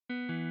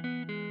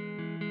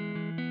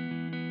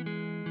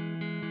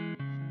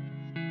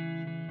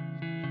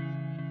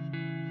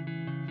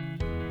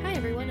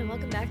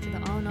welcome back to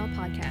the All in All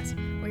podcast.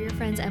 We're your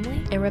friends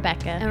Emily and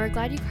Rebecca, and we're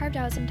glad you carved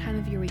out some time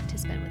of your week to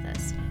spend with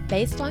us.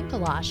 Based on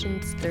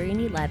Colossians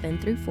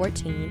 3:11 through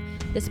 14,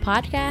 this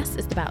podcast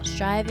is about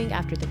striving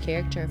after the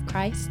character of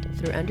Christ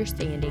through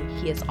understanding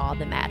He is all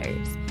that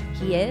matters.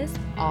 He is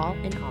all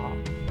in all.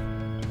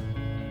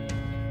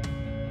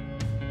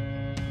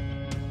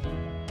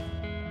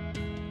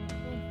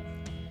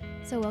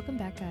 So welcome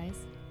back, guys.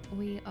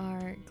 We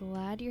are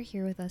glad you're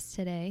here with us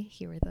today.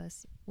 Here with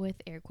us with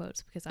air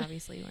quotes because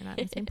obviously we're not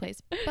in the same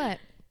place. But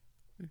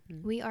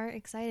we are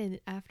excited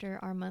after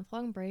our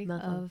month-long break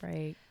of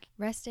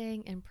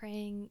resting and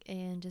praying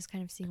and just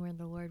kind of seeing where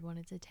the Lord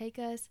wanted to take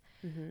us.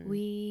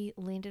 We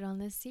landed on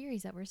this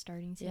series that we're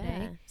starting today.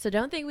 Yeah. So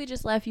don't think we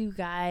just left you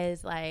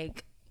guys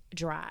like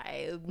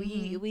dry.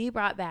 We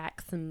brought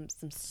back some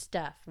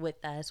stuff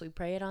with us. We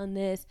prayed on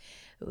this.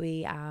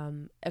 We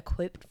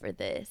equipped for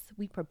this.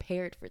 We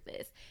prepared for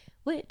this,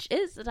 which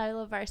is the title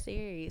of our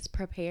series,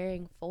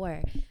 Preparing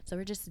For. So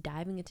we're just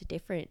diving into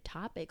different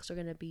topics. We're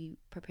going to be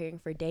preparing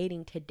for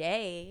dating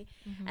today.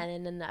 And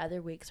then in the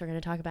other weeks, we're going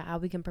to talk about how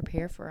we can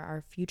prepare for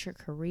our future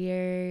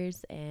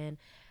careers and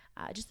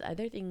just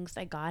other things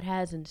that God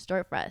has in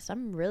store for us.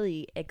 I'm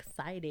really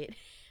excited.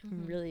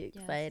 I'm really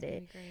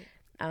excited. Yes, great.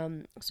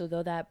 So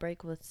though that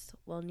break was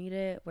well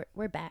needed,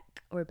 we're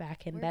back. We're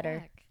back and better.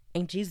 Back.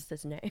 In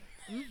Jesus' name.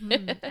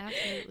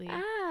 Absolutely.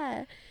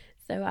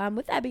 So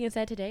with that being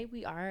said, today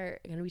we are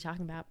going to be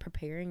talking about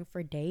preparing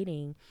for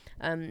dating.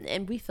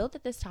 And we feel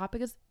that this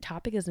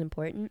topic is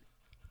important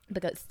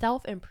because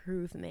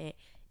self-improvement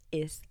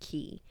is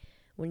key.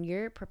 When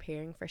you're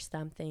preparing for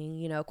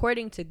something,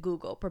 according to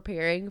Google,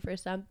 preparing for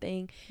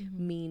something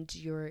means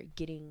you're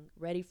getting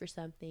ready for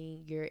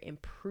something, you're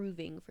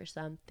improving for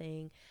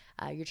something,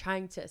 you're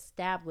trying to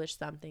establish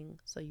something.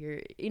 So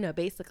you're,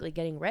 basically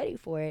getting ready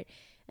for it.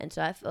 And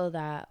so I feel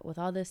that with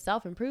all this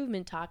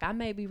self-improvement talk, I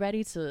may be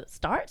ready to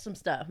start some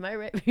stuff. I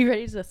might be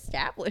ready to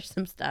establish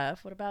some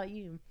stuff. What about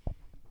you?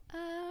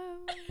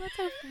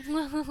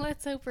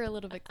 Let's hope we're a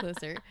little bit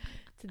closer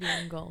to the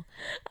end goal.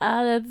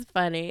 That's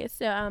funny.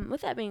 So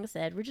with that being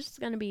said, we're just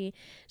going to be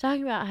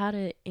talking about how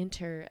to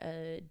enter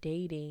a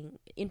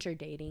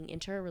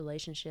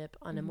relationship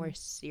on a more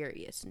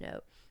serious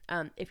note.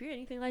 If you're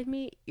anything like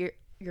me, you're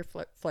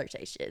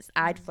flirtatious.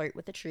 I'd flirt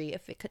with a tree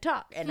if it could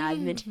talk, and I've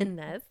mentioned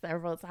that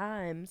several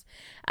times.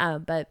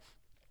 But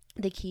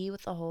the key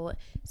with the whole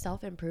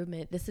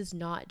self-improvement, this is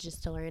not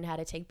just to learn how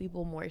to take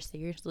people more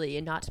seriously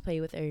and not to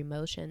play with their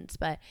emotions,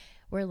 but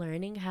we're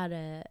learning how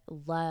to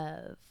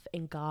love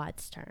in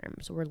God's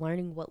terms. We're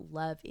learning what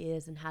love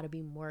is and how to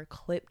be more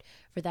equipped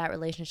for that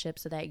relationship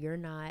so that you're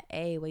not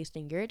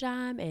wasting your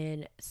time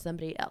and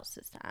somebody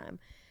else's time.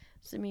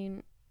 So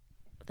with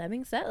that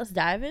being said, let's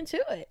dive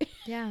into it.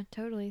 Yeah,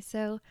 totally.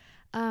 So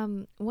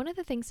one of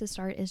the things to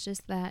start is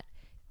just that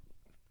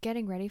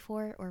getting ready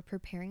for or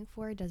preparing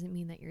for doesn't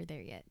mean that you're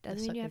there yet.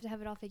 Doesn't mean you have to have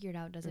it all figured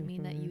out. Doesn't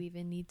mean that you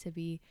even need to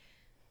be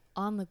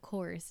on the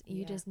course.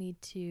 You just need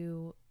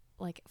to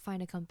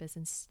find a compass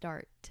and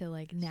start to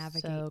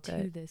navigate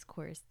to this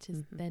course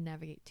to then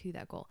navigate to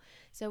that goal.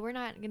 So we're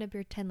not going to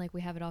pretend like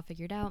we have it all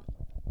figured out,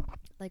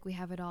 like we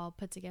have it all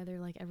put together,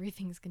 like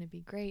everything's going to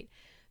be great,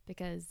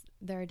 because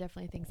there are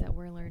definitely things that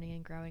we're learning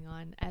and growing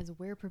on as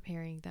we're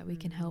preparing that we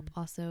can help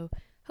also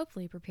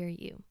hopefully prepare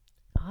you.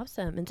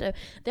 Awesome. And so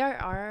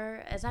there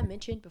are, as I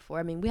mentioned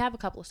before, we have a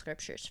couple of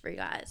scriptures for you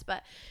guys,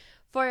 but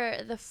for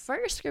the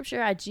first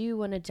scripture, I do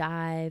want to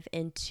dive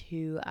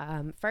into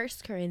 1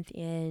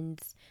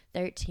 Corinthians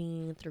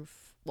 13 through,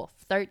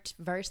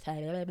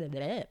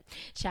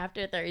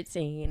 chapter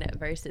 13,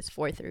 verses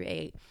 4 through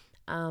 8.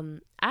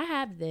 I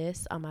have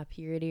this on my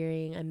period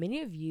earring, and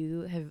many of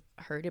you have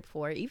heard it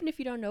before. Even if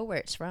you don't know where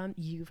it's from,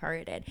 you've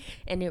heard it.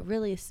 And it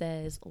really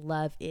says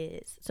love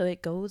is. So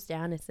it goes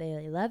down and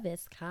say love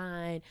is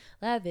kind,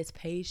 love is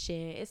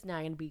patient. It's not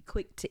going to be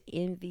quick to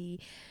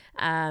envy.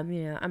 I'm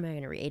not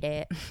going to read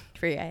it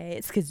for you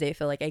guys because they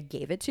feel like I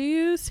gave it to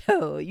you.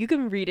 So you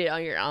can read it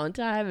on your own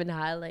time and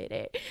highlight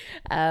it.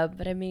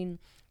 But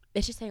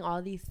it's just saying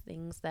all these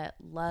things that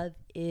love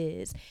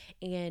is.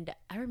 And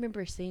I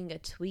remember seeing a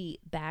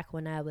tweet back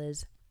when I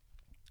was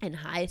in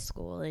high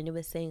school, and it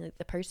was saying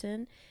the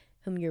person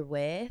whom you're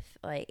with,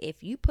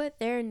 if you put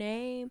their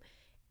name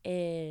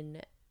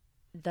in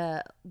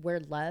where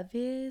love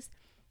is,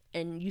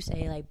 and you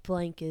say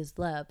blank is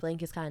love,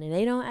 blank is kind, and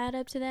they don't add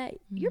up to that,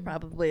 you're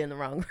probably in the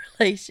wrong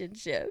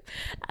relationship.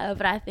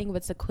 But I think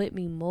what's equipped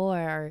me more,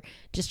 or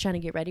just trying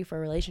to get ready for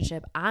a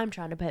relationship, I'm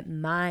trying to put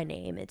my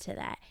name into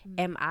that.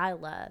 Am I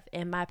love?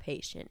 Am I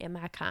patient? Am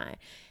I kind?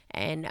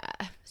 And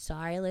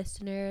sorry,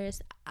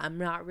 listeners, I'm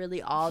not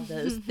really all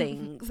those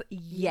things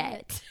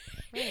yet.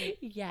 Right.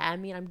 Yeah,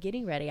 I'm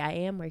getting ready. I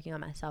am working on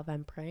myself.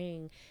 I'm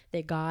praying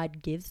that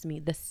God gives me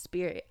the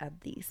spirit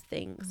of these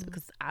things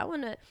because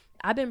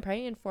I've been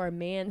praying for a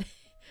man.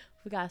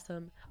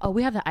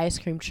 We have the ice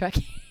cream truck.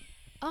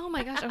 Oh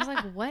my gosh, I was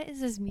like, what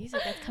is this music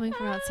that's coming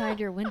from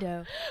outside your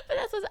window? But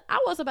I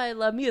want somebody to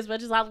love me as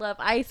much as I love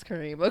ice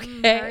cream,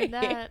 okay? Heard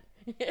that.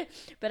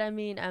 But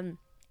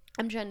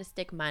I'm trying to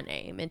stick my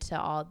name into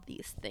all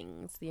these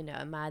things, you know,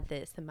 am I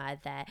this, am I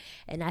that?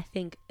 And I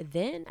think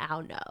then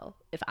I'll know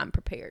if I'm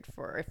prepared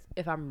for,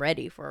 if I'm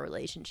ready for a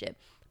relationship.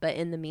 But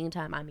in the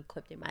meantime, I'm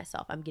equipping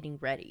myself. I'm getting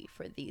ready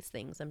for these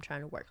things. I'm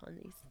trying to work on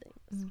these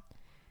things.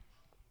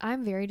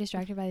 I'm very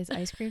distracted by this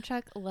ice cream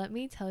truck. Let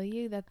me tell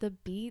you that the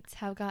beats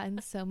have gotten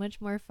so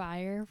much more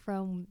fire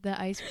from the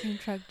ice cream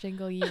truck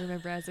jingle you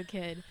remember as a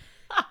kid.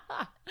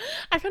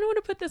 I kind of want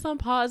to put this on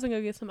pause and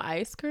go get some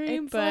ice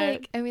cream, It's but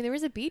like, I mean, there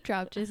was a beat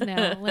drop just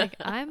now. Like,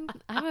 I'm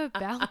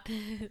about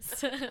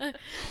this.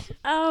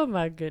 oh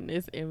my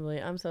goodness,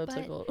 Emily, I'm so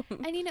tickled.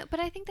 And you know,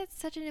 but I think that's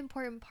such an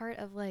important part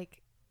of,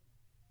 like,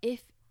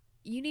 if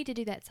you need to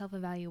do that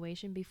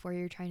self-evaluation before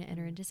you're trying to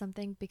enter into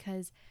something,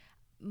 because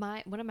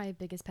one of my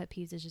biggest pet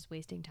peeves is just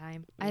wasting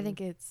time. I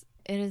think it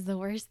is the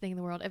worst thing in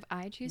the world. If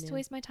I choose to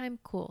waste my time,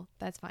 cool,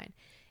 that's fine.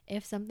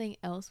 If something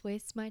else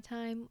wastes my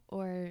time,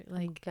 or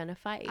like, I'm gonna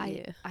fight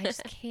you. I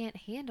just can't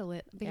handle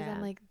it, because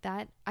I'm like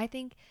that. I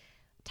think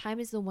time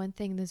is the one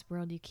thing in this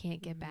world you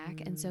can't get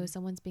back. And so if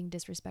someone's being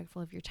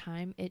disrespectful of your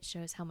time, it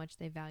shows how much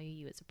they value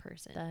you as a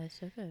person. That is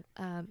so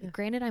good.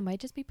 Granted, I might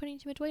just be putting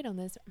too much weight on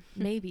this,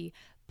 maybe,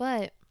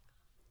 but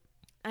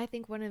I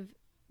think one of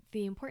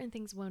the important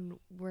things when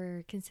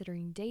we're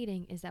considering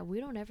dating is that we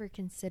don't ever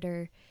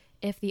consider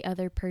if the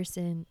other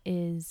person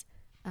is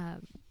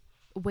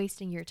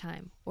wasting your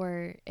time,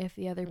 or if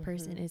the other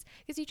person is,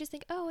 because you just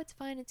think, oh, it's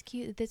fine, it's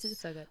cute, this is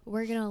so good,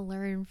 we're gonna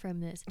learn from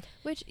this,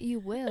 which you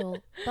will,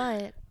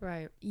 but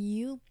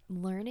you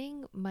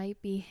learning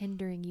might be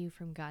hindering you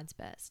from God's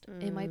best.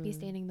 It might be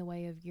standing in the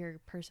way of your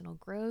personal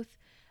growth,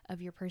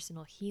 of your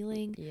personal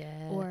healing,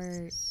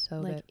 or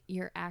like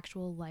your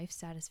actual life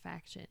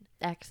satisfaction.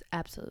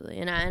 Absolutely.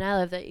 And I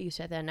love that you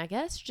said that. And I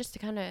guess just to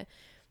kind of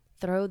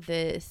throw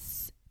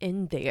this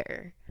in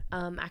there,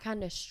 I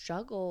kind of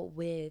struggle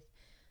with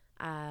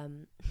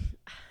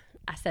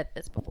I said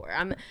this before.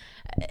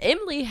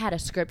 Emily had a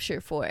scripture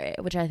for it,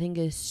 which I think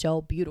is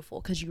so beautiful,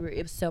 because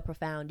it was so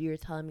profound. You were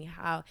telling me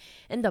how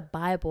in the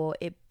Bible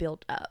it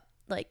built up,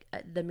 like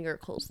the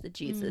miracles that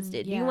Jesus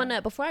did. Do you want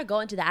to, before I go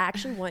into that, I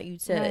actually want you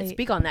to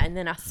speak on that, and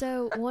then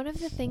So one of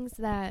the things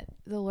that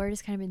the Lord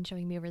has kind of been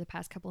showing me over the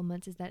past couple of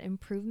months is that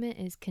improvement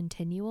is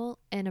continual,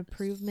 and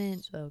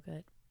improvement, so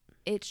good.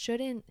 It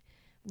shouldn't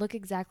look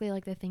exactly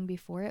like the thing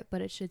before it,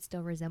 but it should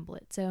still resemble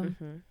it. So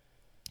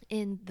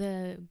in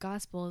the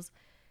Gospels,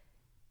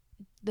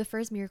 the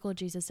first miracle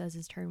Jesus does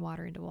is turn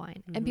water into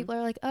wine. And people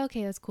are like, oh,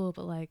 okay, that's cool,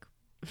 but like,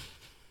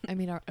 I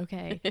mean,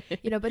 okay,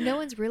 you know, but no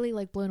one's really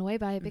like blown away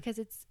by it, because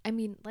it's, I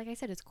mean, like I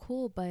said, it's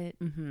cool, but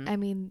I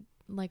mean,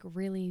 like,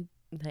 really,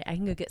 I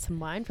can go get some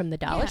wine from the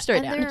dollar store.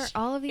 And there are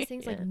all of these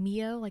things like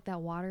Mio, like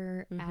that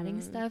water adding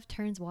stuff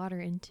turns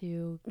water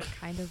into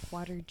kind of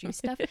water juice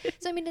stuff.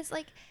 So I mean, it's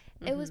like,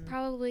 it was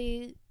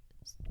probably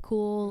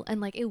cool,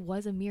 and like, it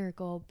was a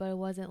miracle, but it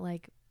wasn't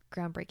like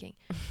groundbreaking.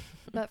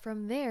 But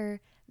from there,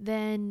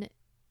 then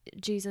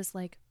Jesus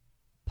like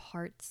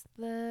parts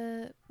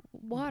the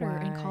water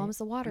and calms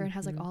the water and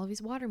has like all of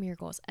these water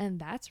miracles, and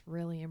that's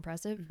really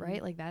impressive,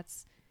 right? Like,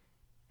 that's,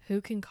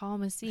 who can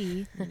calm a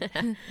sea?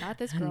 Not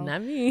this girl,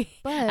 not me.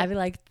 But I'd be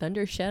like,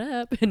 thunder, shut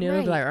up, and it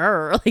would be like,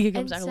 like, it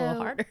comes down a little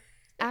harder.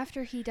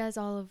 After he does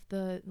all of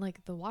the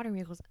like the water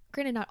miracles,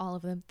 granted not all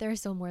of them, there are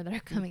still more that are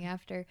coming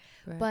after,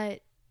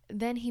 but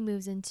then he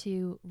moves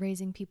into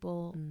raising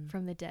people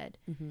from the dead.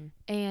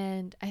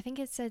 And I think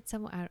it said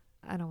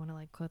I don't want to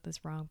like quote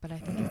this wrong, but I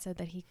think it said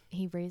that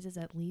he raises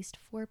at least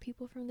 4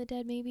 people from the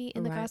dead, maybe,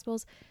 in the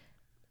Gospels.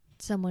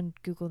 Someone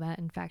Google that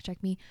and fact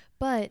check me.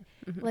 But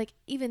like,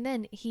 even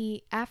then,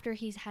 after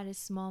he's had his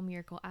small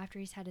miracle, after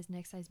he's had his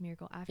next size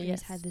miracle, after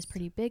he's had this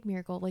pretty big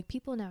miracle, like,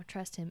 people now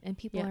trust him, and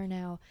people are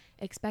now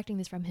expecting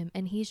this from him,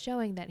 and he's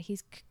showing that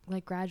he's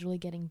like gradually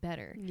getting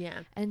better.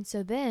 And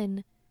so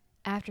then,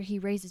 after he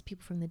raises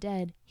people from the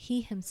dead,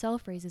 he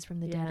himself raises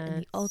from the dead in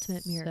the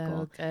ultimate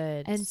miracle. So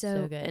good. And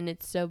so good. And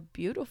it's so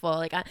beautiful.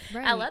 Like,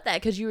 I love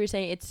that, because you were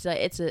saying it's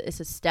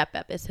a step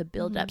up, it's a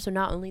build up. So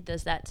not only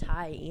does that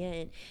tie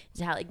in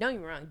to how, like, don't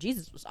get me wrong,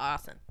 Jesus was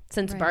awesome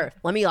since birth.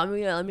 Let me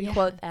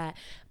quote that.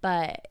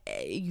 But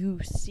you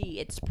see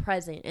it's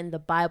present in the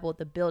Bible,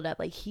 the build up.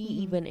 Like, he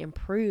even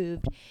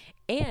improved.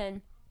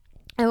 And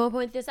I will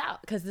point this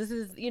out, because this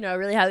is, you know,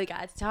 really how we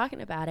got to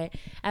talking about it.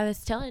 I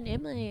was telling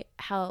Emily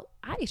how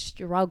I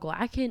struggle.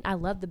 I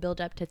love the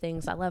build up to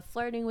things. I love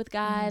flirting with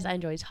guys. I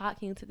enjoy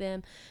talking to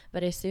them.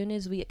 But as soon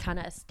as we kind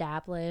of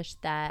establish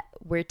that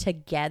we're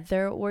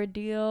together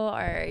ordeal,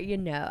 or, you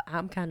know,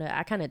 I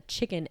kind of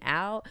chicken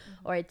out,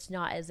 or it's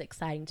not as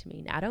exciting to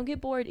me. Now, I don't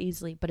get bored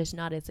easily, but it's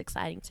not as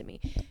exciting to me.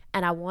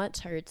 And I once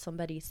heard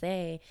somebody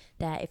say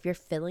that if your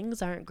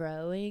feelings aren't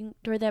growing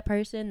toward that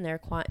person, they're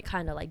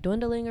kind of like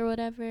dwindling or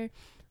whatever,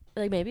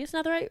 like, maybe it's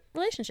not the right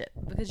relationship,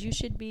 because you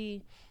should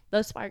be,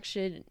 those sparks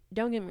should,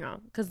 don't get me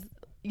wrong, because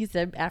you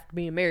said after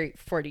being married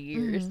 40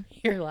 years,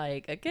 you're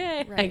like,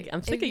 okay,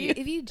 I'm sick of you.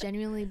 If you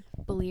genuinely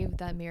believe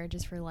that marriage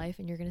is for life,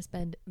 and you're going to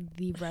spend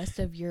the rest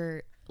of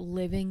your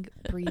living,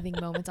 breathing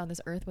moments on this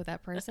earth with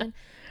that person,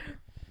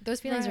 those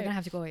feelings are gonna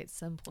have to go away at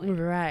some point.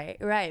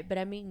 Right. But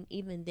I mean,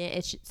 even then,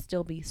 it should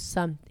still be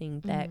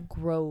something that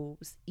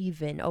grows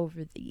even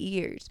over the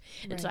years.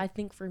 And so I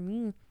think for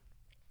me,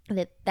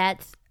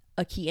 that's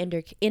a key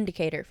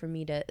indicator for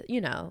me to,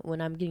 you know, when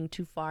I'm getting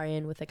too far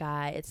in with a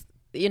guy, it's,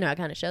 you know, it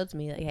kind of shows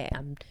me like, hey,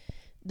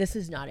 this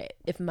is not it.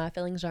 If my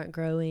feelings aren't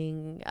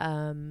growing,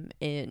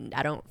 and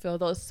I don't feel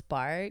those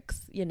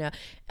sparks, you know,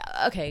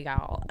 okay,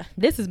 y'all,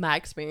 this is my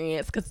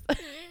experience, because,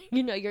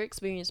 you know, your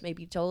experience may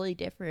be totally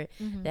different.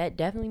 That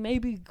definitely may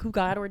be who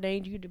God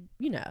ordained you to,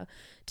 you know,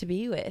 to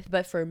be with.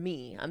 But for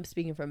me, I'm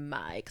speaking from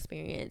my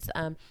experience.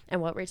 And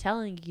what we're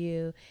telling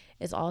you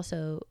is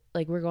also,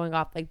 like, we're going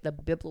off, like, the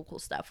biblical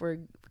stuff. We're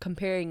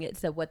comparing it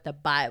to what the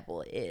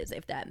Bible is,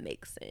 if that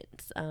makes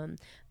sense.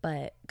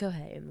 But go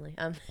ahead, Emily.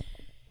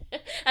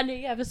 I know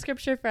you have a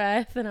scripture for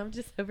us, and I'm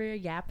just over here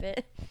yapping.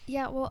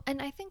 Yeah, well,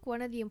 and I think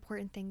one of the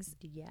important things,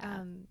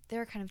 there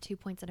are kind of 2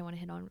 points that I want to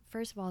hit on.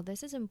 First of all,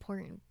 this is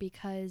important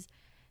because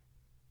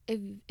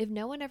if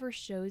no one ever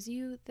shows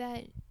you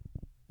that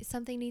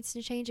something needs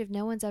to change, if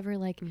no one's ever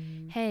like,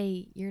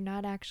 hey, you're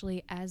not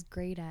actually as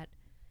great at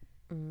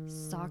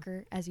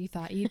soccer as you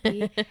thought you'd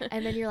be,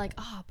 and then you're like,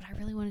 oh, but I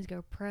really wanted to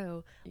go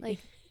pro. Like,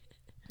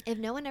 if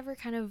no one ever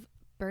kind of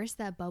burst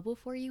that bubble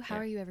for you, how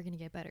are you ever going to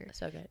get better?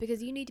 So good.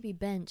 Because you need to be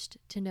benched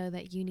to know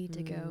that you need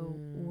to go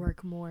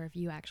work more if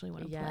you actually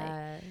want to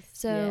play.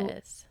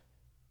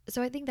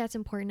 So I think that's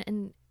important.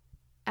 And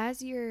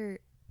as you're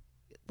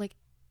like,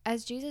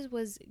 as Jesus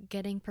was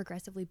getting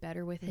progressively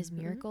better with his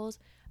miracles,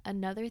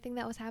 another thing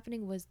that was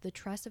happening was the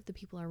trust of the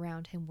people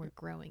around him were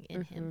growing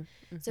in him.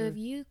 So if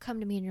you come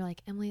to me and you're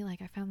like, Emily,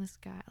 like, I found this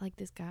guy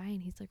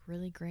and he's like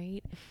really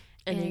great,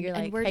 and then you're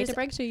like, hate to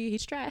break to you,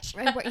 he's trash.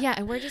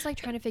 And we're just like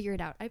trying to figure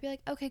it out, I'd be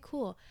like, okay,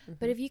 cool.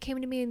 But if you came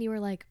to me and you were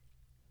like,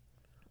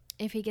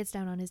 if he gets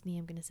down on his knee,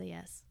 I'm gonna say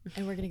yes,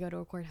 and we're gonna go to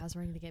a courthouse,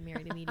 we're gonna get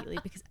married immediately,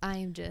 because I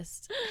am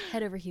just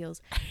head over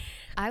heels,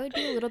 I would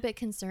be a little bit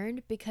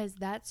concerned, because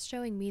that's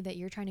showing me that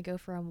you're trying to go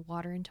from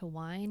water into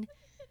wine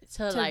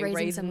to like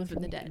raising someone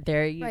from the dead.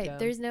 There you go.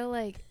 There's no,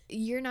 like,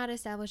 you're not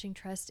establishing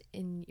trust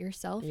in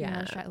yourself. You're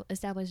not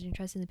establishing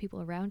trust in the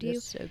people around you.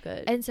 That's so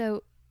good. And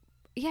so,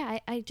 yeah,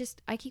 I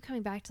keep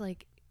coming back to,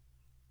 like,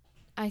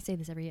 I say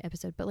this every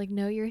episode, but like,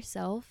 know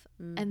yourself,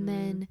 and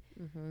then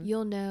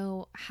you'll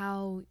know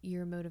how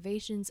your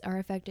motivations are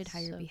affected, how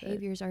your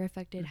behaviors are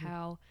affected,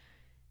 how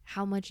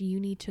much you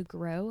need to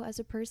grow as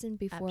a person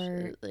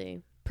before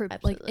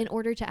like, in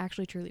order to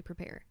actually truly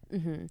prepare.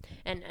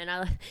 And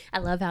I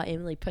love how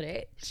Emily put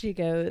it. She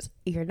goes,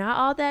 you're not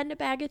all that in a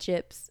bag of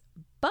chips,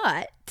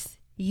 but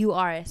you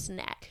are a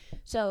snack.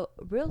 So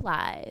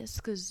realize,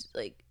 because,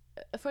 like,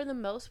 for the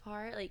most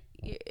part, like,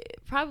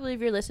 probably if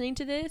you're listening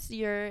to this,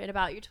 you're in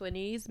about your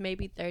 20s,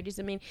 maybe 30s.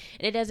 I mean,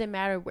 and it doesn't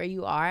matter where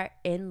you are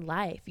in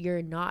life.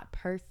 You're not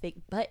perfect,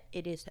 but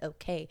it is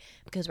okay,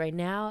 because right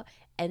now,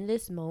 in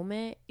this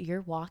moment,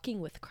 you're walking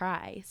with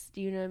Christ.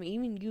 You know what I mean?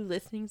 Even you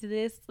listening to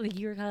this, like,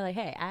 you're kind of like,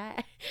 hey,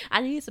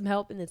 I need some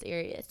help in this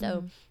area.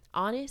 So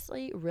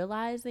honestly,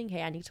 realizing,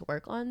 hey, I need to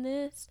work on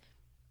this,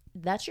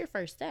 that's your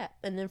first step.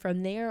 And then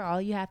from there,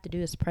 all you have to do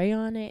is pray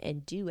on it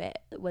and do it.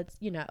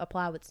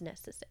 Apply what's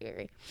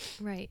necessary.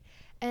 Right.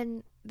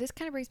 And this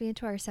kind of brings me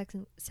into our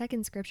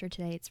second scripture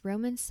today. It's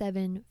Romans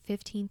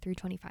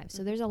 7:15-25.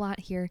 So there's a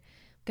lot here.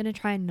 I'm going to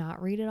try and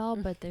not read it all,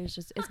 but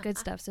it's good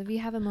stuff. So if you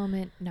have a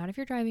moment, not if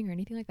you're driving or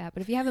anything like that,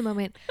 but if you have a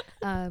moment,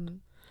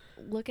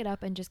 look it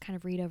up and just kind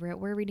of read over it.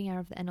 We're reading out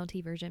of the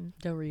NLT version.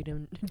 Don't read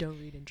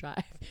and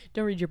drive.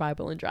 Don't read your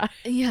Bible and drive.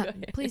 Yeah,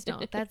 please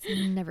don't. That's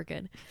never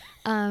good.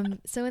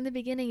 So in the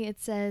beginning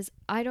it says,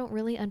 I don't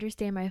really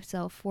understand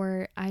myself,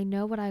 for I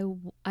know what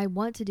I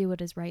want to do what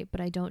is right, but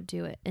I don't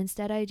do it.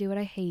 Instead, I do what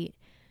I hate.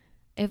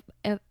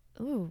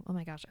 Oh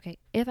my gosh. Okay.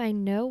 If I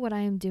know what I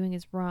am doing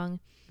is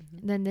wrong,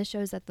 then this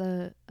shows that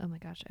oh my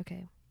gosh.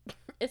 Okay.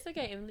 It's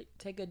okay.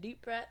 Take a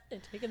deep breath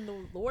and take in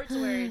the Lord's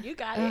word. You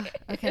got it.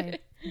 Okay.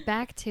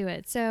 Back to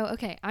it. So,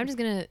 okay.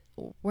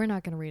 We're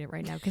not going to read it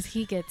right now, because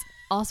he gets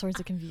all sorts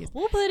of confused.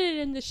 We'll put it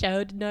in the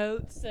show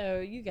notes, so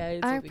you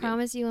guys. I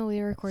promise you, when we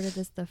recorded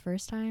this the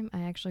first time,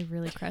 I actually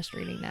really crushed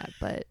reading that,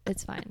 but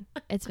it's fine.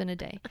 It's been a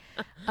day.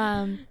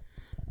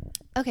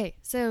 Okay,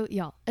 so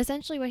y'all,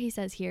 essentially what he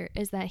says here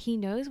is that he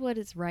knows what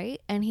is right,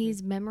 and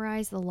he's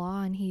memorized the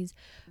law, and he's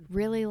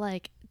really,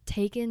 like,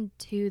 taken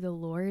to the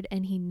Lord,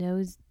 and he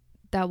knows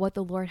that what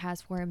the Lord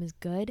has for him is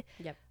good.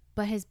 Yep.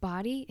 But his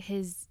body,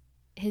 his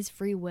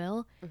free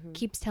will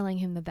keeps telling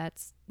him that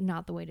that's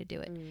not the way to do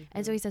it.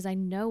 And so he says, I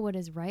know what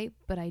is right,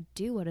 but I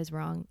do what is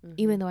wrong,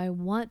 even though I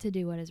want to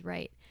do what is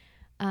right.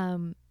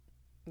 And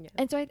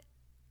so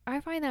I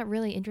find that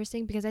really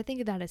interesting, because I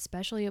think that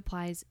especially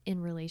applies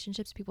in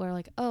relationships. People are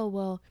like, oh,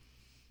 well,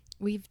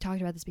 we've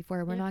talked about this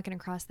before. We're not going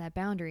to cross that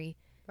boundary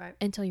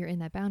until you're in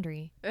that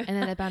boundary. And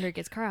then that boundary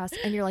gets crossed,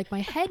 and you're like, my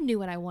head knew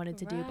what I wanted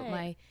to do,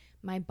 but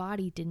my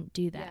body didn't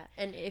do that.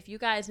 Yeah. And if you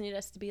guys need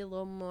us to be a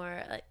little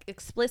more, like,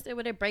 explicit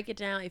with it, break it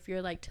down. If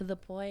you're, like, to the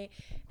point,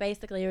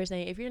 basically you're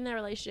saying, if you're in that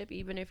relationship,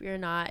 even if you're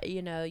not,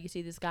 you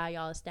see this guy,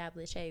 y'all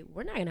establish, hey,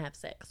 we're not going to have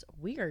sex.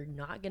 We are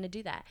not going to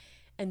do that.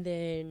 And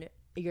then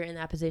you're in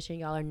that position,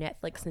 y'all are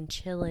Netflix and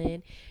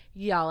chilling,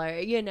 y'all are,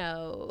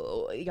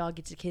 y'all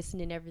get to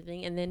kissing and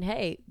everything, and then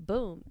hey,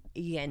 boom,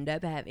 you end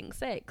up having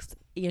sex.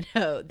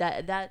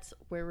 That's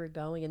where we're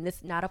going, and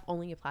this not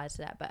only applies to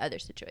that but other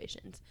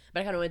situations.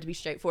 But I kind of wanted to be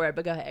straightforward,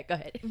 but go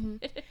ahead.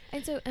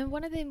 Mm-hmm. And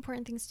one of the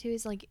important things too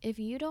is like, if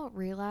you don't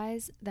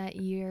realize that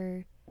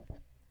I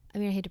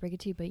hate to break it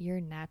to you, but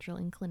your natural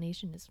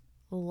inclination is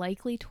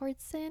likely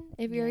towards sin.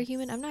 If you're a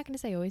human, I'm not going to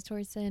say always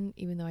towards sin,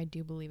 even though I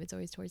do believe it's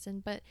always towards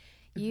sin, but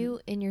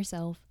you in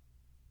yourself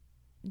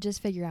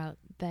just figure out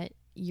that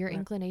your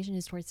inclination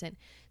is towards sin.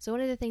 So one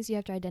of the things you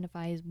have to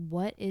identify is,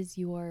 what is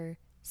your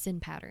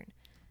sin pattern?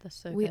 That's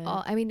so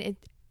good.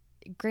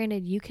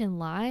 Granted, you can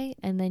lie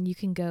and then you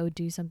can go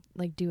do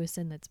a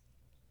sin that's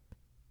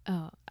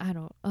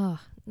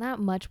not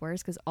much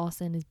worse, because all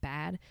sin is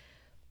bad,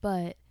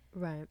 but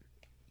right.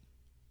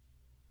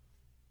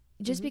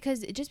 Just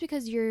because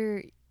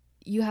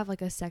you have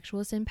like a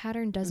sexual sin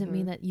pattern doesn't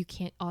mean that you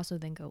can't also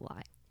then go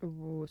lie.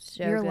 Ooh,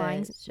 so your good.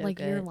 lying, so like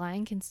good. Your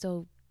lying can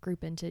still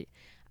group into.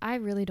 I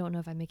really don't know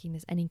if I'm making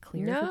this any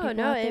clearer. No, for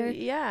people out there.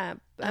 yeah.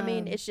 I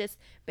mean, it's just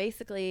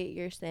basically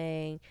you're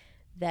saying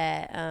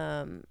that.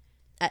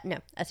 No,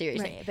 I see what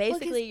you're saying.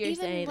 Basically, you're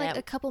saying like that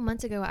a couple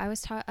months ago, I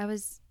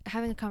was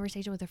having a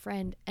conversation with a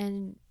friend,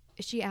 and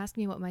she asked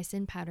me what my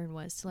sin pattern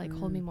was to like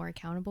hold me more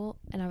accountable,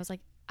 and I was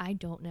like, I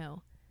don't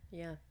know.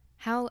 Yeah.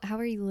 How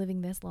are you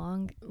living this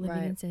long,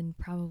 living in sin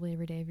probably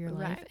every day of your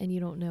life, and you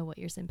don't know what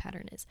your sin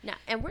pattern is? Now,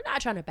 and we're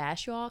not trying to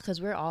bash you all, because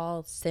we're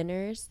all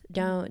sinners.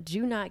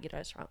 Do not get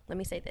us wrong. Let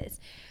me say this.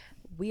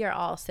 We are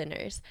all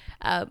sinners.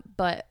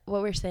 But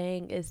what we're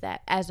saying is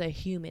that as a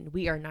human,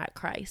 we are not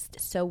Christ.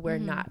 So we're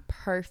not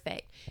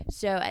perfect.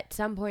 So at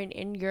some point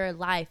in your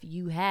life,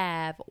 you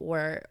have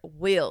or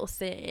will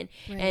sin.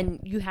 Right.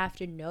 And you have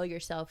to know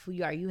yourself, who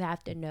you are. You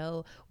have to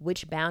know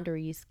which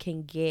boundaries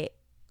can get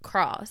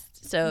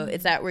crossed. So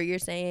is that where you're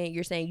saying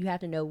you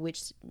have to know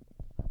which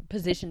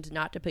positions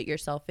not to put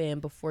yourself in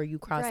before you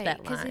cross that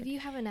line? Because if you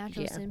have a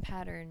natural sin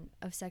pattern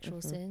of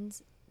sexual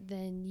sins,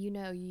 then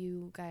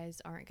you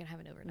guys aren't gonna have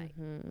it overnight,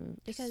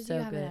 because you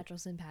have a natural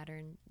sin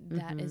pattern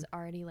that is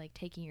already like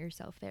taking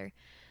yourself there.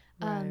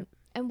 And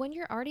when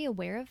you're already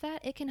aware of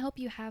that, it can help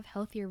you have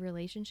healthier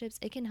relationships.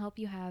 It can help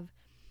you have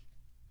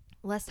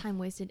less time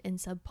wasted in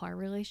subpar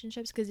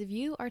relationships, because if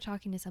you are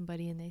talking to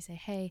somebody and they say,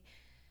 hey,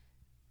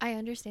 I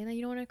understand that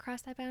you don't want to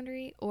cross that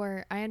boundary,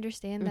 or I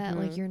understand that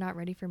like you're not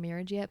ready for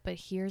marriage yet, but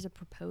here's a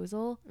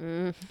proposal,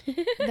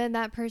 then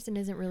that person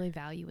isn't really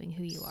valuing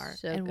who you are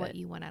what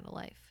you want out of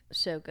life.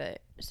 So good.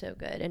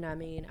 And I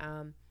mean,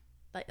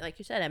 like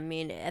you said, I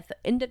mean, at the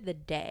end of the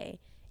day,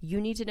 you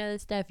need to know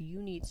this stuff.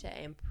 You need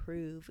to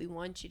improve. We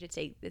want you to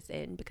take this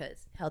in,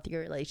 because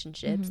healthier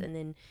relationships, and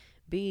then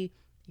B,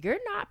 you're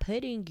not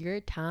putting your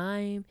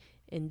time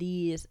in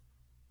these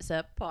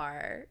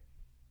subpar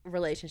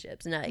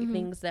relationships and like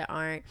things that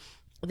aren't.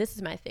 This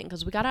is my thing,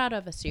 because we got out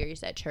of a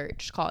series at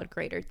church called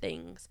Greater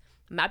Things.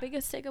 My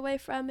biggest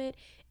takeaway from it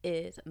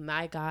is,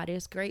 my God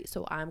is great,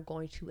 so I'm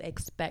going to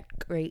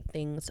expect great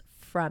things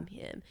from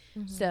him.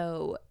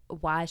 So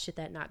why should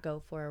that not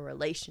go for a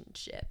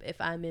relationship?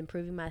 If I'm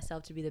improving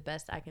myself to be the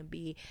best I can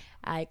be,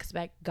 I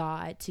expect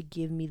God to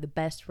give me the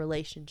best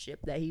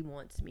relationship that he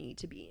wants me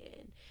to be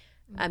in.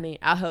 I mean,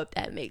 I hope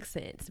that makes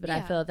sense, but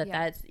I feel that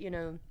that's,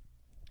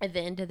 at the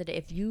end of the day,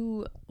 if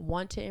you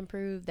want to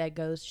improve, that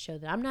goes to show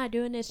that I'm not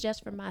doing this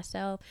just for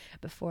myself,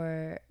 but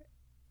for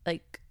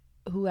like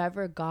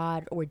whoever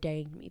God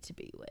ordained me to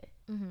be with.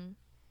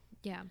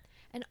 Yeah.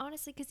 And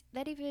honestly, because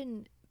that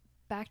even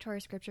back to our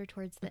scripture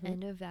towards the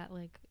end of that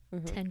like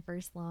 10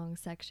 verse long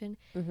section,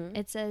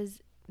 it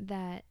says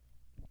that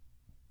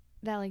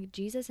like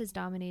Jesus has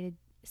dominated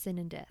sin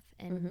and death,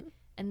 and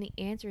the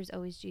answer is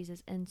always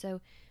Jesus. And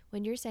so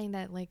when you're saying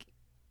that like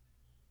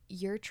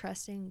you're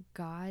trusting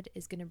God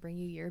is going to bring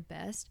you your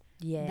best,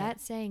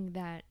 that's saying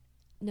that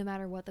no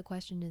matter what the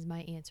question is,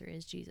 my answer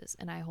is Jesus,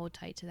 and I hold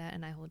tight to that,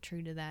 and I hold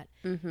true to that,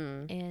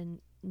 and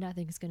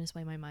nothing's going to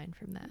sway my mind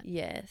from that.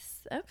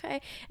 Yes.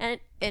 Okay. And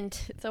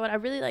so what I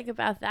really like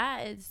about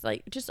that is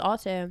like, just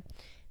also,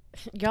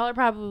 y'all are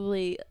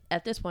probably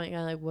at this point,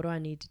 you're like, what do I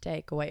need to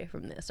take away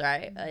from this,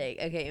 right? Like,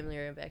 okay, Emily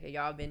and Rebecca,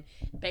 y'all been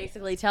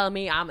basically telling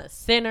me I'm a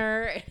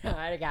sinner, and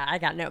I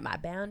got to know my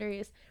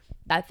boundaries.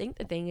 I think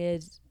the thing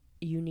is,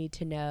 you need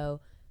to know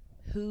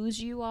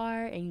whose you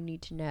are, and you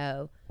need to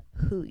know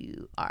who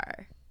you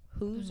are.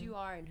 You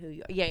are and who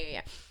you are.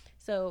 Yeah.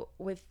 So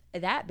with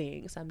that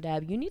being summed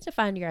up, you need to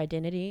find your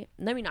identity.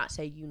 Let me not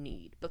say you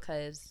need,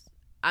 because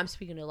I'm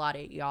speaking to a lot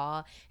of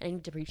y'all, and I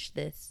need to preach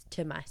this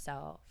to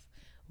myself.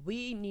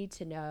 We need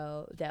to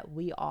know that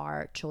we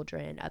are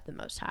children of the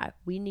Most High.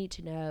 We need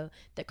to know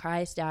that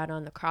Christ died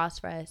on the cross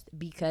for us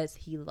because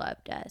he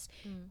loved us.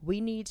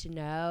 We need to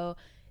know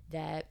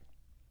that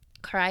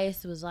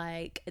Christ was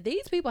like,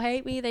 these people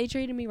hate me, they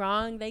treated me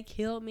wrong, they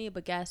killed me,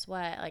 but guess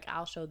what, like,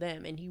 I'll show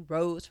them, and he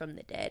rose from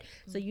the dead.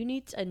 So you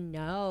need to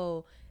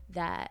know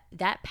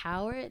that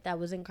power that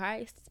was in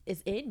Christ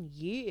is in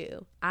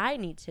you. I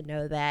need to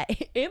know that.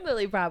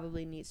 Emily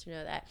probably needs to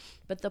know that.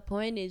 But the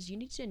point is, we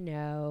need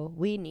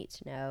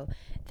to know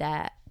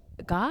that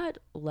God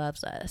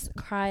loves us.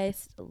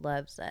 Christ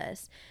loves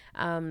us.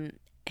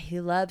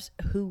 He loves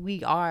who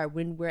we are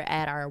when we're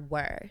at our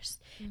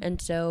worst. Mm-hmm.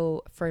 And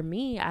so for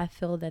me, I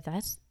feel that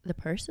that's the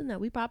person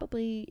that we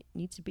probably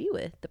need to be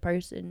with, the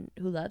person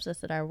who loves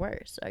us at our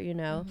worst, or,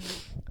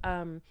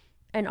 mm-hmm.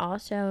 And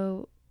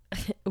also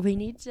we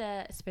need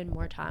to spend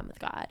more time with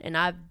God. And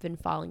I've been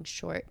falling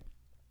short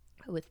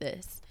with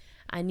this.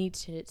 I need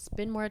to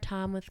spend more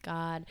time with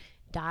God,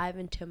 dive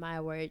into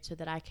my word so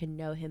that I can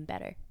know him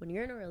better. When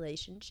you're in a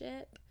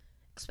relationship,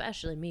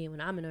 especially me, when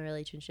I'm in a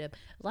relationship,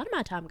 a lot of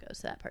my time goes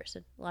to that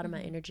person, a lot of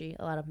my energy,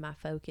 a lot of my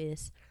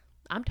focus.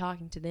 I'm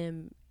talking to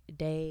them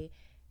day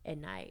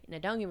and night. Now,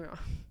 don't get me wrong,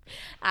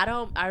 I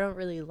don't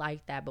really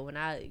like that, but when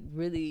I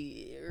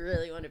really,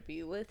 really want to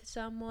be with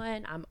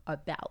someone, I'm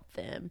about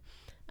them.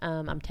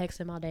 I'm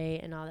texting all day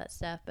and all that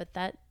stuff, but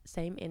that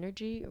same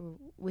energy,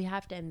 we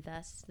have to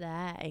invest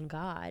that in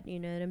God. You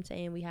know what I'm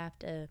saying? We have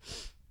to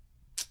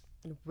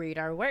read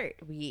our word.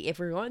 If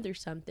we're going through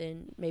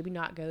something, maybe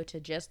not go to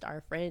just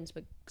our friends,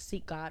 but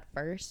seek God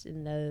first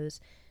in those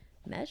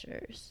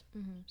measures.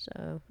 Mm-hmm.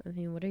 So, I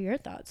mean, what are your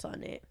thoughts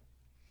on it?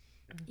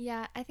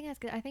 Yeah, I think that's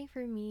good. I think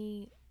for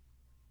me,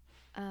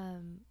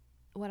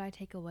 what I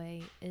take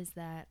away is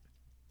that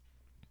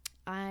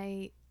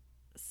I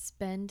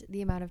spend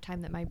the amount of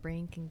time that my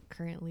brain can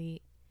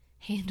currently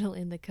handle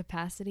in the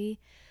capacity,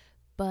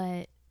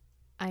 but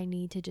I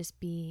need to just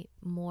be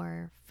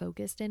more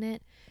focused in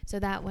it, so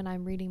that when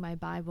I'm reading my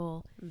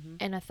Bible, mm-hmm.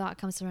 and a thought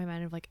comes to my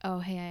mind of like, oh,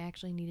 hey, I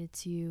actually needed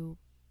to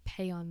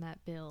pay on that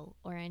bill,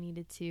 or I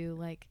needed to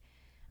like,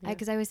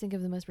 because I always think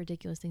of the most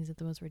ridiculous things at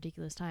the most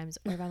ridiculous times,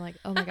 or if I'm like,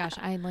 oh my gosh,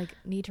 I like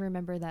need to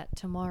remember that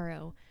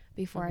tomorrow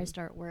before mm-hmm. I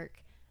start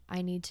work,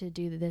 I need to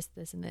do this,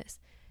 and this.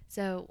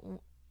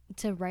 So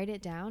to write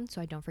it down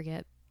so I don't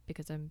forget,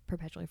 because I'm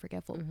perpetually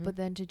forgetful, mm-hmm. but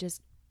then to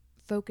just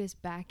focus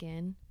back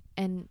in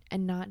and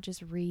not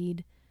just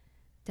read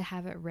to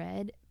have it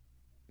read,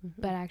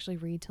 mm-hmm. but actually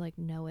read to like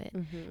know it.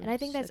 Mm-hmm. And I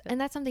think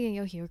that's something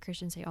you'll hear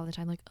Christians say all the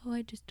time, like, oh,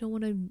 I just don't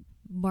want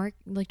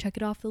to check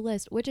it off the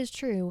list, which is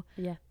true.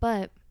 Yeah.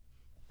 But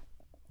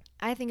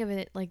I think of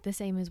it like the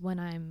same as when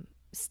I'm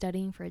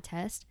studying for a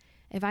test.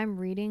 If I'm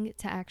reading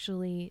to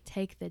actually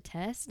take the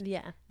test,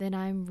 then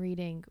I'm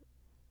reading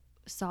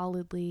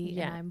solidly,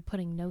 and I'm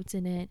putting notes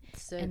in it,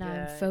 and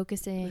I'm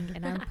focusing,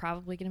 and I'm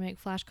probably gonna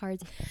make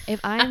flashcards. If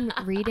I'm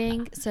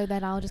reading so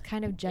that I'll just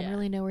kind of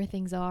generally know where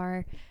things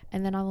are,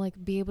 and then I'll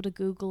like be able to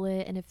Google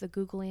it, and if the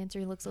Google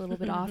answer looks a little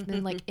bit off,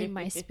 then like in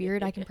my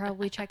spirit I can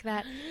probably check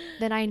that,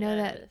 then I know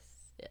that.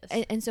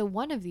 And so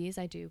one of these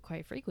I do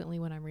quite frequently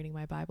when I'm reading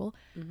my Bible.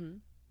 Mm-hmm.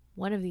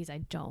 One of these I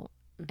don't.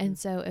 Mm-hmm. And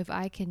so if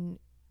I can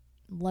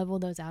level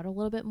those out a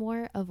little bit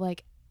more of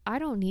like, I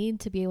don't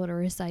need to be able to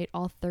recite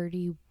all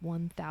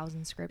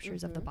 31,000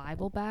 scriptures mm-hmm. of the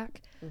Bible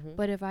back. Mm-hmm.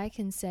 But if I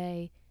can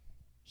say,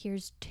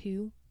 here's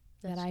two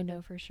that I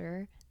know for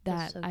sure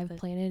that I've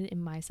planted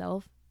in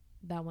myself,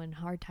 that when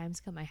hard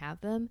times come, I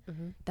have them,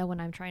 mm-hmm. that when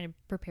I'm trying to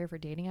prepare for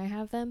dating, I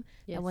have them,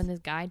 that when this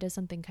guy does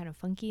something kind of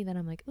funky, then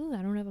I'm like, ooh,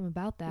 I don't know if I'm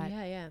about that.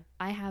 Yeah.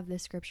 I have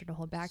this scripture to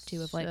hold back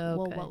to of like,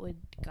 well, good. What would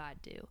God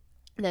do?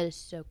 That is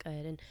so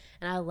good. And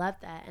I love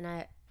that. And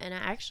I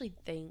actually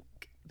think,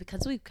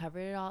 because we've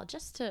covered it all,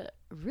 just to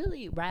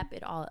really wrap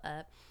it all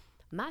up,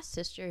 my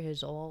sister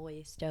has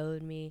always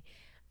told me,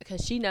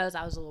 because she knows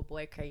I was a little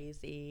boy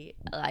crazy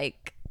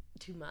like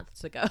 2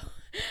 months ago.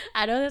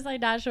 I know that's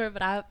like not short,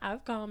 but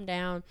I've calmed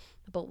down.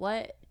 But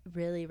what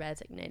really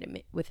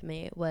resonated with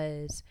me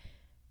was,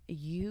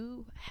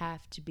 you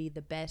have to be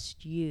the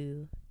best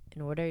you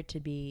in order to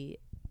be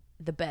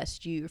the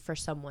best you for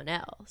someone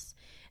else.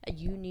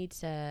 You need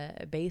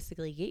to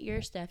basically get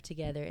your stuff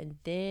together and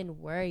then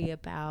worry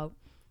about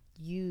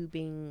you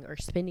being or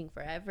spending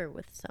forever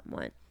with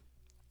someone.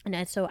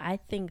 And so I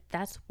think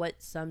that's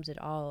what sums it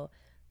all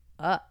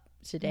up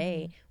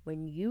today. Mm-hmm.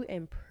 When you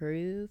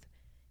improve,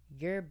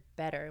 you're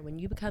better. When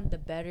you become the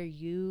better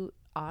you,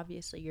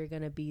 obviously you're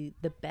going to be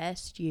the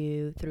best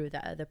you through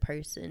the other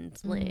person's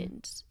mm-hmm.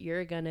 lens.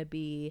 You're going to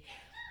be,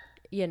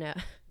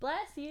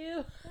 bless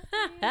you.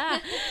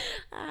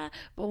 But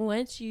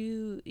once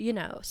you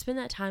spend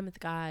that time with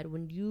God,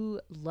 when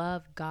you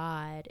love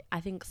God,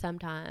 I think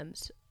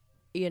sometimes,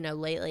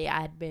 lately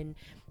I'm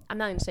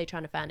not going to say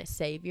trying to find a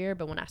savior,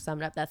 but when I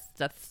sum it up,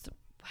 that's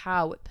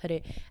how I would put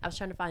it. I was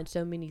trying to find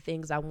so many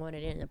things I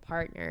wanted in a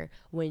partner,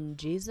 when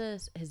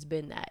Jesus has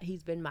been that.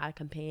 He's been my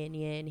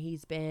companion.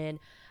 He's been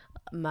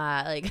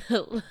my, like,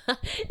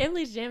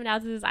 Emily's jamming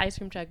out to this ice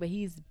cream truck, but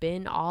he's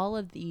been all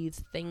of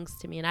these things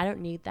to me, and I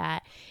don't need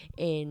that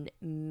in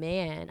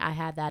man. I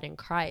have that in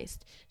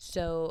Christ.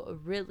 So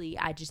really,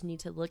 I just need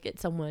to look at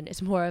someone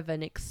as more of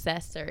an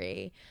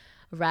accessory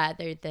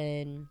rather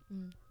than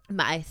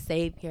my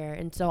savior.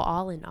 And so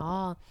all in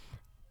all,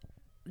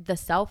 the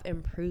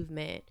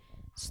self-improvement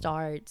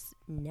starts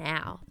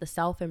now. The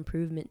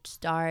self-improvement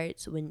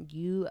starts when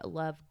you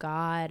love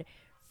God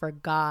for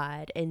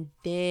God. And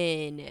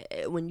then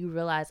when you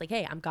realize, like,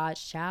 hey, I'm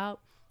God's child,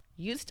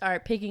 you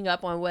start picking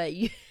up on what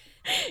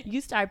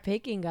you start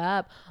picking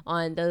up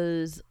on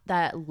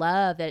that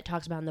love that it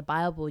talks about in the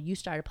Bible. You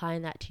start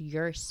applying that to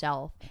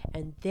yourself,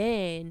 and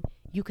then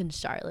you can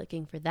start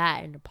looking for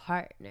that in a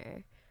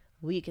partner.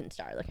 We can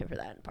start looking for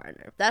that in a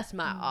partner. That's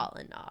my all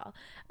in all.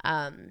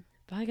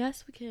 But I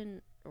guess we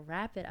can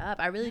wrap it up.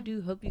 I really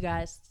do hope you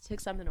guys took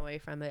something away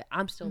from it.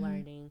 I'm still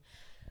learning.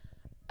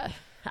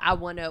 I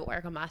want to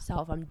work on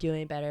myself. I'm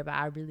doing better, but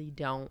I really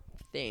don't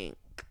think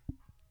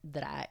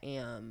that I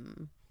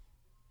am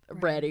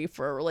ready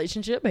for a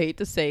relationship. I hate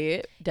to say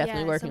it.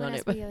 Definitely working on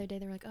it. But the other day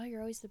they were like, "Oh, you're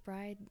always the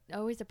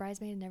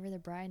bridesmaid, and never the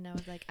bride." And I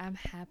was like, "I'm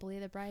happily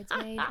the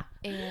bridesmaid,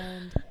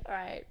 and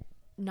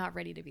not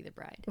ready to be the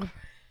bride."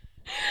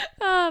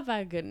 Oh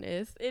my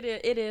goodness, it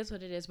is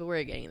what it is. But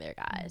we're getting there,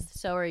 guys.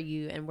 So are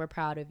you, and we're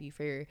proud of you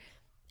for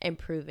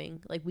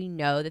improving. Like, we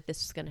know that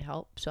this is gonna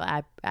help. So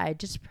I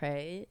just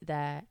pray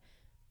that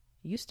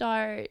you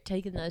start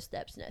taking those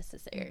steps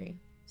necessary.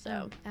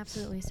 So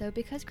absolutely. So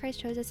because Christ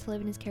chose us to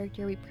live in his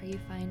character, we pray you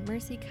find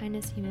mercy,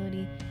 kindness,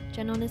 humility,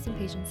 gentleness, and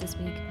patience this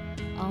week.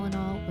 All in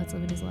all, let's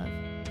live in his love.